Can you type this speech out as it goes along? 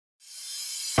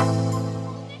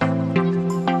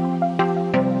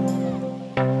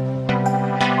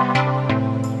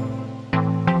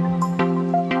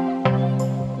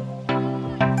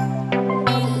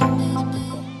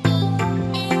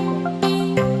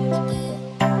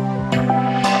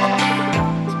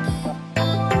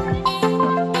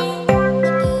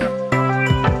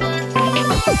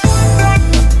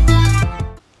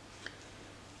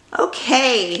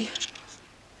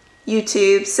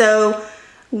YouTube. So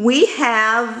we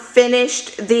have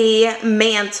finished the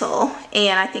mantle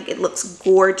and I think it looks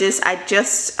gorgeous. I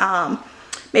just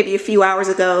maybe a few hours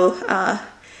ago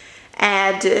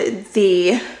added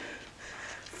the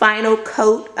final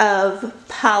coat of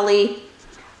poly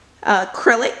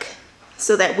acrylic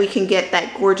so that we can get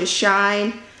that gorgeous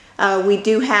shine. We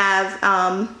do have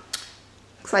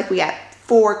looks like we got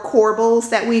 4 corbels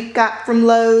that we got from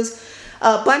Lowe's,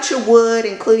 a bunch of wood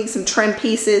including some trim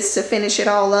pieces to finish it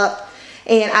all up,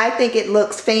 and I think it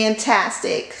looks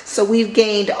fantastic. So we've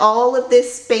gained all of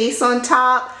this space on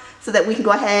top so that we can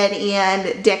go ahead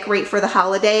and decorate for the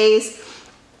holidays.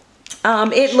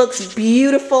 It looks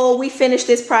beautiful. We finished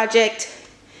this project,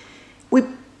 we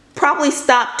probably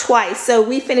stopped twice, so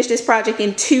we finished this project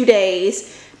in 2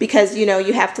 days because you know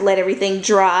you have to let everything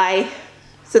dry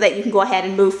so that you can go ahead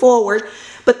and move forward.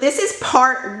 But this is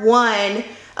part 1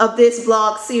 of this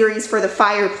vlog series for the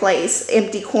fireplace,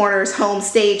 Empty Corners Home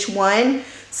Stage 1.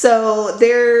 So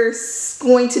there's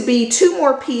going to be 2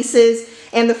 more pieces,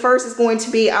 and the first is going to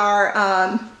be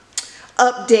our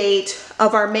update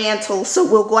of our mantle. So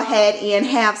we'll go ahead and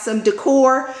have some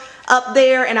decor up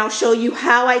there, and I'll show you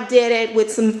how I did it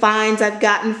with some finds I've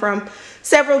gotten from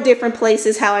several different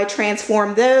places, how I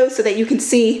transformed those so that you can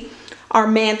see our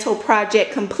mantle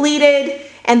project completed.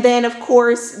 And then of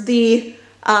course the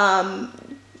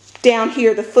down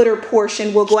here, the footer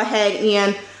portion, we'll go ahead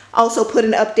and also put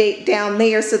an update down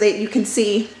there so that you can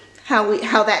see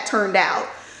how that turned out.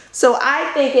 So I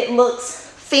think it looks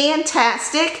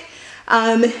fantastic.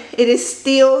 It is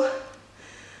still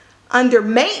under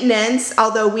maintenance,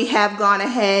 although we have gone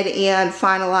ahead and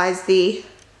finalized the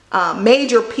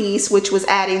major piece, which was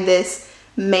adding this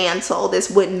mantle, this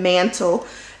wooden mantle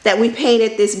that we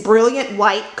painted this brilliant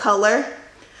white color.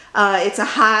 It's a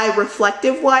high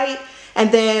reflective white,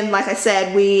 and then like I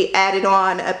said, we added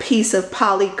on a piece of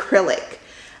polyacrylic,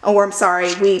 or I'm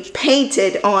sorry, we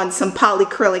painted on some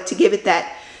polyacrylic to give it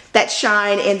that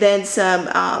shine, and then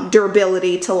some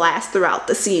durability to last throughout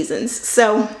the seasons.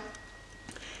 So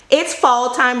it's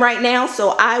fall time right now,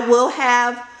 so I will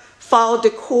have fall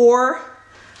decor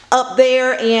up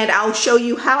there, and I'll show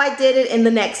you how I did it in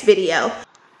the next video.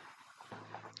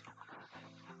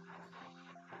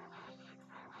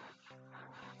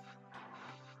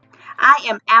 I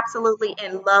am absolutely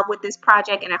in love with this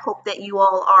project, and I hope that you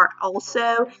all are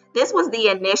also. This was the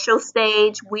initial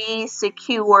stage. We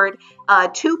secured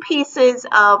 2 pieces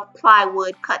of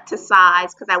plywood cut to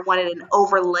size because I wanted an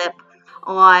overlip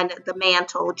on the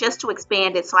mantle just to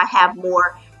expand it so I have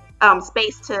more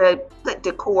space to put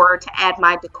decor, to add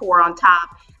my decor on top.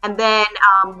 And then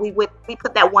we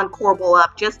put that 1 corbel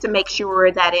up just to make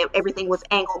sure that everything was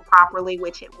angled properly,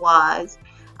 which it was.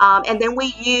 And then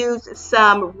we used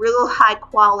some real high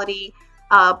quality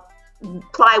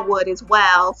plywood as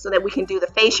well so that we can do the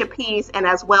fascia piece and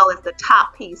as well as the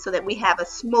top piece so that we have a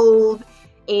smooth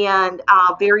and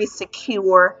very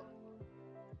secure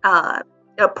a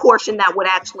portion that would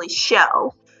actually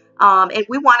show. And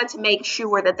we wanted to make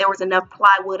sure that there was enough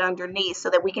plywood underneath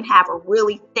so that we can have a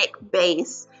really thick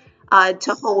base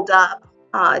to hold up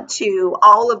to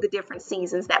all of the different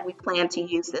seasons that we plan to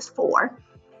use this for.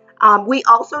 We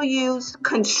also use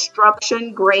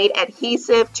construction grade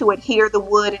adhesive to adhere the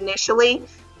wood initially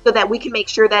so that we can make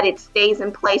sure that it stays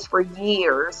in place for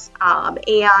years.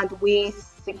 And we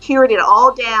secured it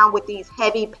all down with these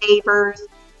heavy pavers,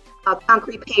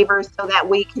 concrete pavers, so that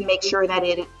we can make sure that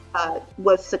it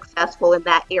was successful in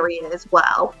that area as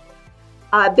well.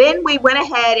 Then we went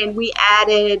ahead and we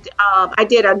added, I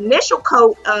did an initial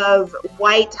coat of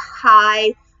white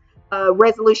high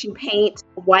resolution paint,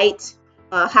 white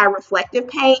high reflective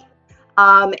paint.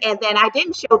 And then I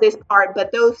didn't show this part,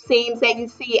 but those seams that you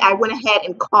see, I went ahead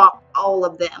and caulked all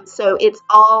of them. So it's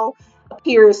all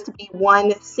appears to be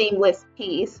one seamless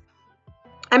piece.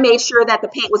 I made sure that the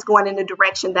paint was going in the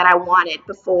direction that I wanted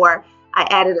before I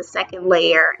added a second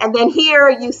layer. And then here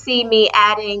you see me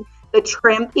adding the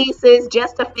trim pieces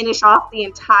just to finish off the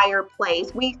entire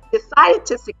place. We decided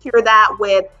to secure that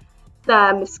with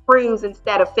some screws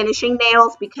instead of finishing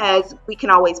nails because we can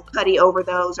always putty over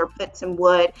those or put some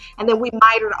wood. And then we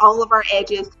mitered all of our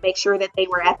edges to make sure that they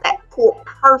were at that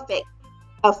perfect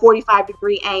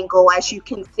 45-degree angle, as you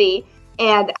can see.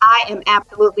 And I am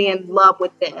absolutely in love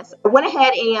with this. I went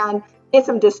ahead and did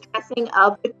some distressing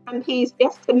of the trim piece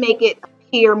just to make it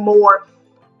appear more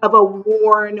of a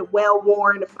worn,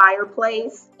 well-worn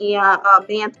fireplace and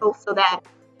mantle so that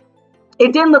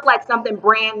it didn't look like something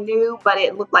brand new, but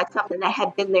it looked like something that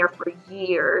had been there for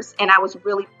years. And I was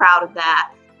really proud of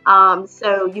that.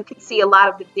 So you can see a lot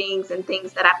of the dings and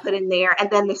things that I put in there. And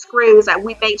then the screws,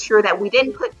 we made sure that we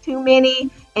didn't put too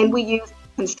many, and we used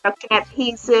construction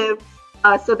adhesive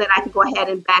so that I can go ahead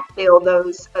and backfill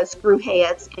those screw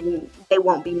heads and they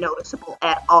won't be noticeable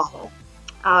at all.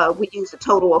 We used a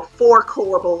total of 4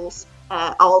 corbels,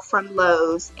 all from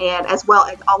Lowe's, and as well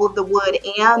as all of the wood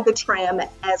and the trim,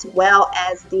 as well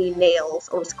as the nails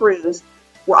or screws,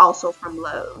 were also from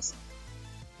Lowe's.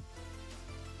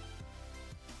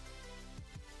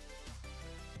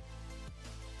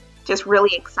 Just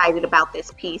really excited about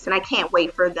this piece, and I can't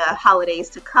wait for the holidays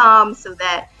to come so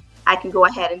that I can go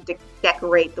ahead and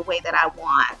decorate the way that I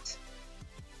want.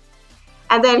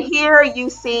 And then here you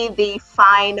see the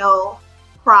final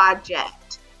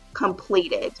project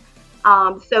completed.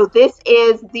 So this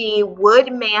is the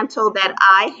wood mantle that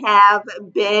I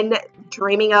have been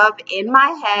dreaming of in my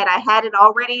head. I had it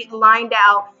already lined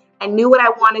out. I knew what I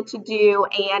wanted to do,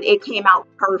 and it came out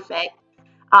perfect.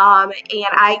 And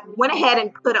I went ahead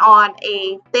and put on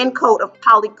a thin coat of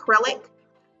polyacrylic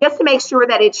just to make sure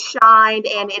that it shined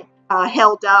and it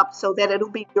held up so that it'll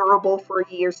be durable for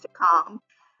years to come.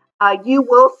 You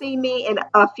will see me in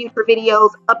future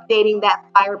videos updating that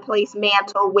fireplace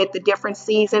mantle with the different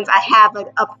seasons. I have an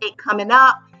update coming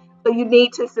up, so you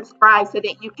need to subscribe so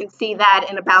that you can see that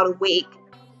in about a week.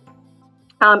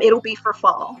 It'll be for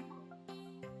fall.